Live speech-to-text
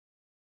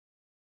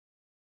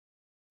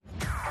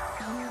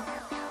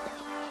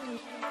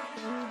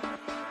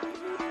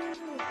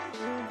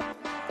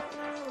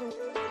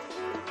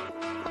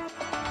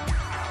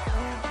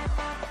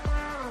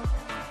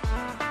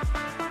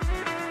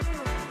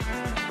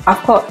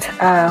I've got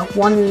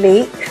 1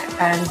 leek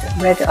and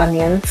red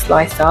onion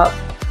sliced up.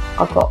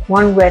 I've got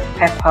 1 red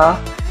pepper,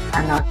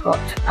 and I've got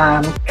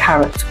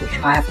carrots which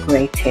I have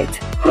grated.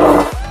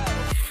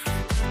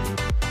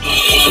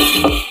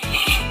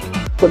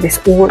 Put this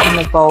all in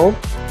a bowl.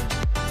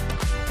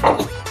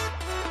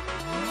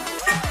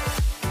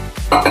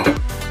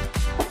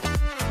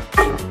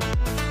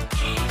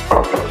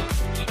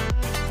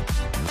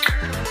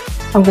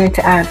 I'm going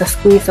to add a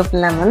squeeze of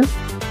lemon,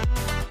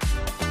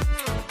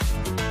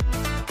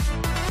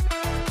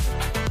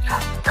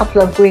 a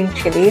couple of green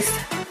chilies,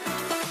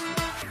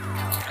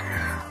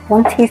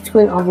 1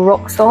 teaspoon of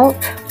rock salt,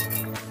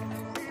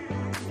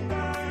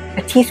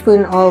 a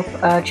teaspoon of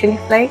chili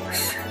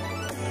flakes,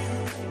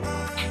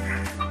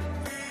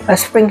 a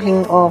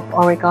sprinkling of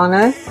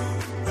oregano,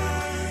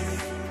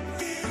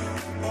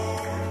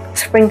 a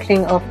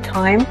sprinkling of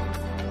thyme,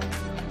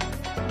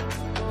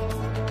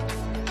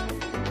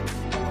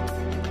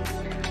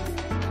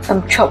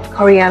 some chopped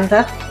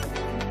coriander.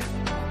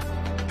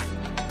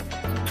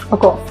 I've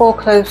got 4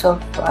 cloves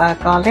of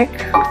garlic,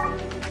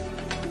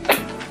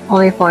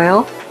 olive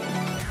oil,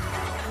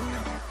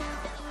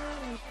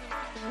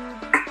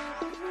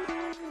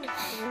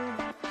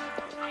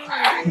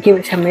 give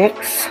it a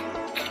mix.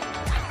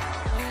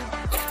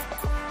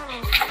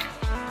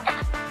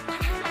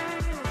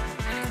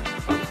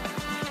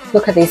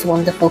 Look at these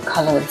wonderful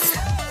colours.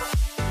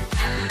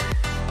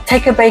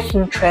 Take a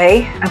baking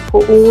tray and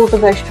put all the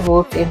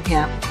vegetables in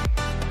here.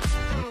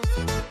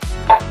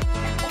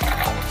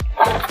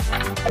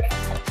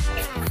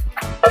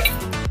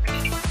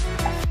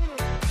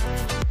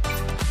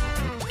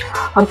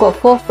 I've got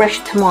 4 fresh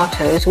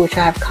tomatoes which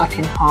I have cut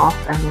in half,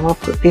 and I'll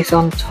put these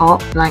on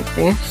top like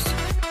this.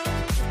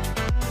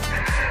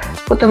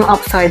 Put them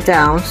upside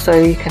down so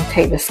you can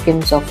take the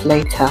skins off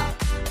later.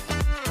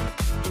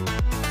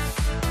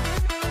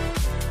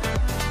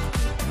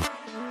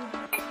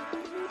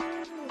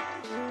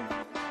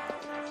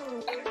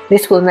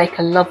 This will make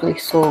a lovely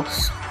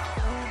sauce.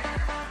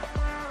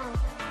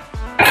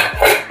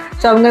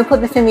 So I'm going to put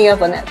this in the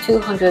oven at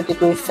 200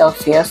 degrees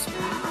Celsius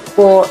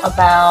for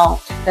about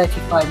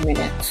 35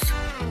 minutes.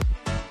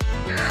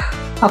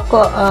 I've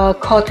got a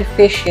cod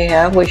fish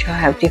here which I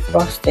have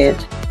defrosted.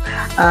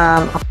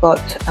 I've got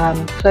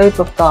a clove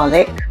of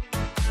garlic,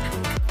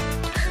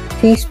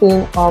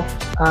 teaspoon of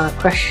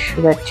crushed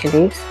red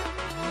chilies,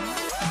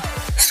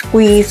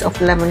 squeeze of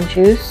lemon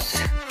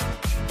juice,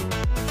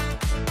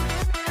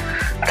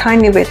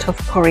 tiny bit of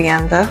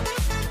coriander,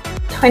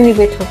 tiny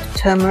bit of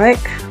turmeric,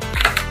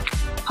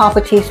 half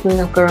a teaspoon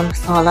of garam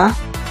masala,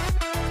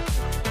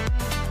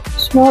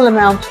 small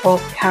amount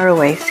of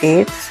caraway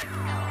seeds,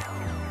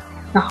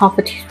 and half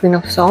a teaspoon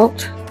of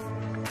salt,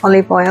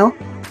 olive oil.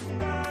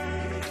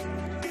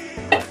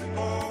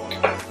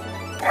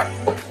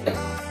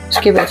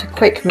 Just give it a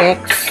quick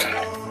mix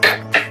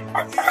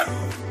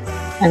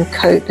and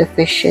coat the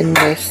fish in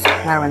this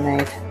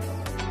marinade.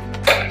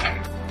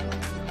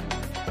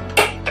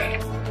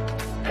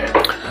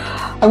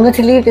 I'm going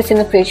to leave this in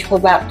the fridge for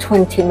about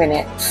 20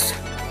 minutes.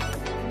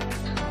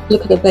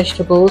 Look at the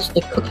vegetables,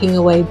 they're cooking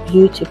away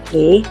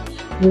beautifully.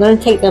 I'm going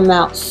to take them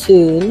out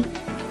soon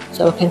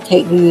so I can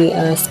take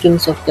the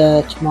skins of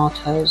the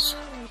tomatoes.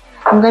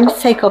 I'm going to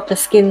take off the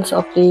skins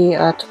of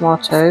the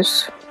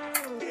tomatoes.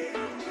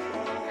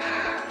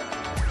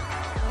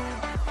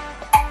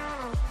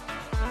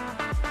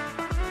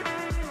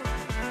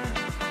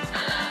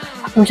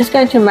 I'm just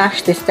going to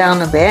mash this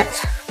down a bit.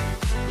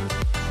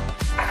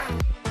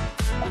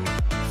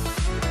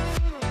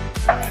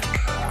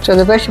 So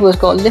the vegetables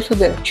got a little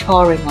bit of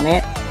charring on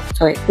it,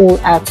 so it all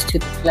adds to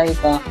the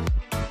flavour.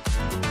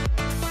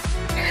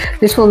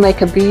 This will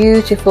make a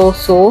beautiful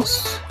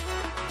sauce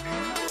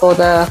for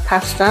the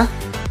pasta.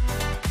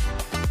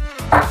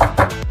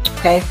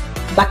 Okay,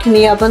 back in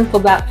the oven for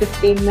about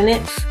 15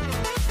 minutes.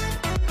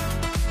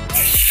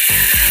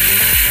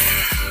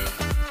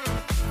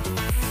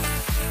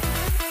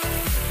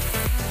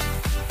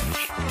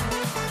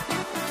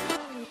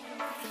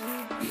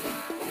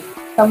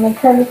 So I'm going to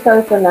turn this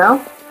over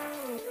now.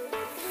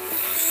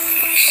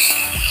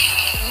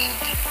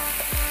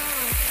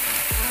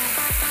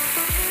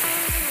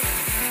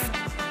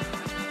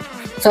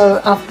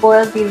 So I've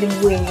boiled the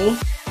linguine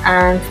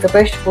and the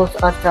vegetables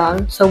are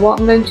done. So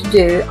what I'm going to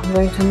do, I'm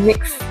going to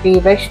mix the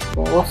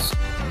vegetables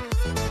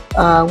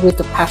with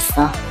the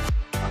pasta.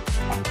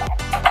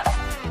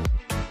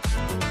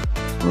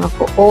 I'm going to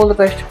put all the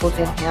vegetables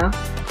in here.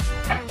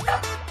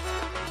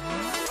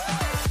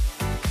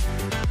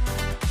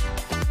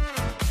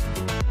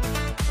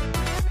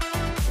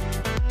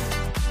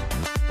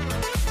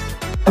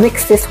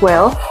 Mix this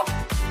well.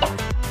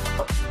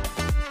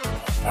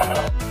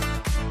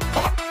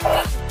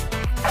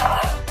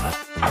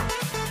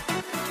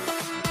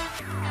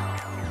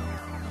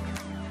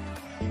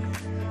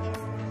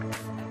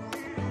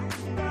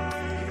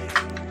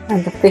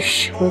 And the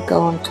fish will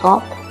go on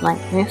top like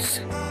this.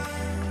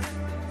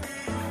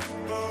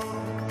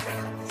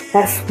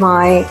 That's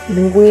my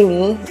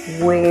linguine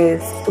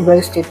with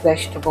roasted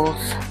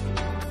vegetables.